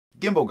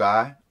Gimbal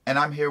Guy, and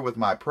I'm here with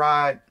my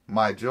pride,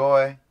 my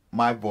joy,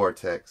 my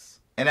Vortex.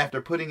 And after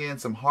putting in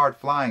some hard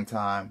flying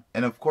time,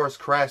 and of course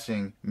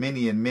crashing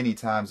many and many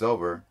times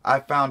over, I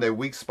found a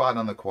weak spot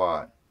on the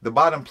quad. The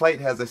bottom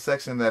plate has a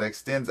section that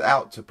extends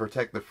out to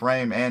protect the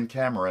frame and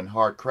camera in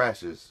hard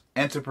crashes.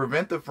 And to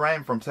prevent the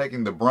frame from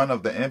taking the brunt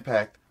of the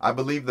impact, I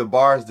believe the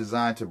bar is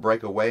designed to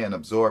break away and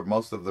absorb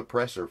most of the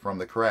pressure from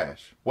the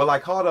crash. Well, I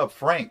called up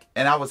Frank,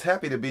 and I was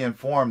happy to be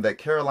informed that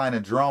Carolina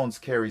Dronz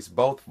carries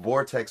both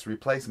Vortex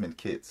replacement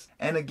kits.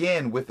 And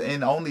again,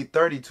 within only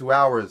 32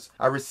 hours,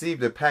 I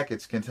received a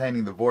package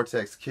containing the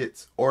Vortex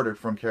kits ordered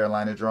from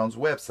Carolina Dronz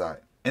website.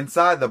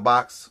 Inside the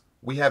box,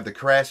 we have the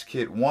Crash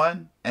Kit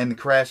 1 and the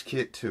Crash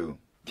Kit 2.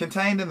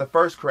 Contained in the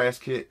first Crash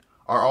Kit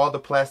are all the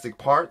plastic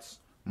parts,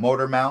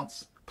 motor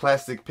mounts,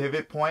 plastic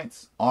pivot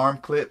points, arm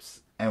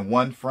clips, and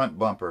one front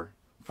bumper.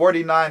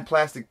 49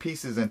 plastic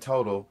pieces in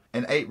total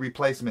and 8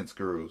 replacement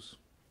screws.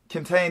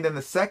 Contained in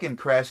the second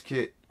Crash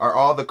Kit are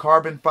all the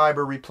carbon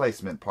fiber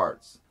replacement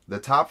parts, the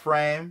top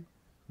frame,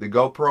 the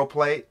GoPro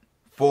plate,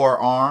 4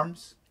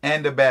 arms,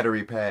 and a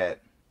battery pad.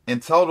 In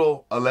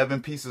total,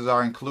 11 pieces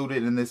are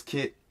included in this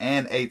kit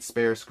and 8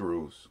 spare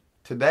screws.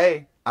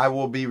 Today, I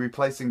will be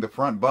replacing the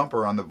front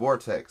bumper on the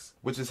Vortex,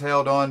 which is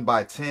held on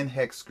by 10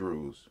 hex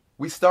screws.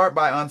 We start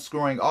by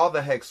unscrewing all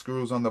the hex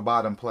screws on the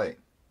bottom plate.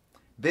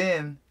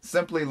 Then,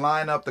 simply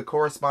line up the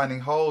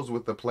corresponding holes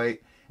with the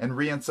plate and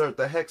reinsert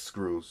the hex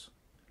screws.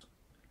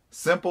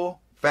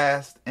 Simple,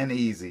 fast, and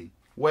easy.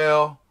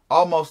 Well,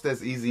 almost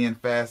as easy and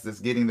fast as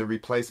getting the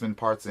replacement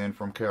parts in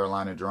from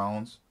Carolina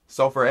Dronz.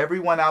 So for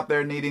everyone out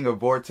there needing a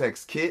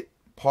Vortex kit,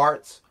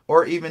 parts,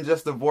 or even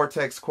just a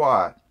Vortex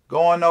quad,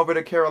 go on over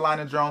to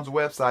Carolina Dronz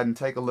website and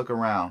take a look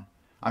around.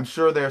 I'm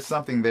sure there's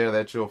something there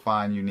that you'll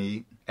find you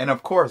need. And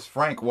of course,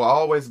 Frank will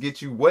always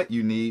get you what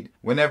you need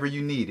whenever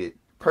you need it.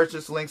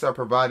 Purchase links are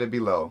provided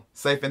below.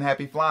 Safe and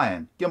happy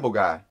flying. Gimbal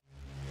Guy.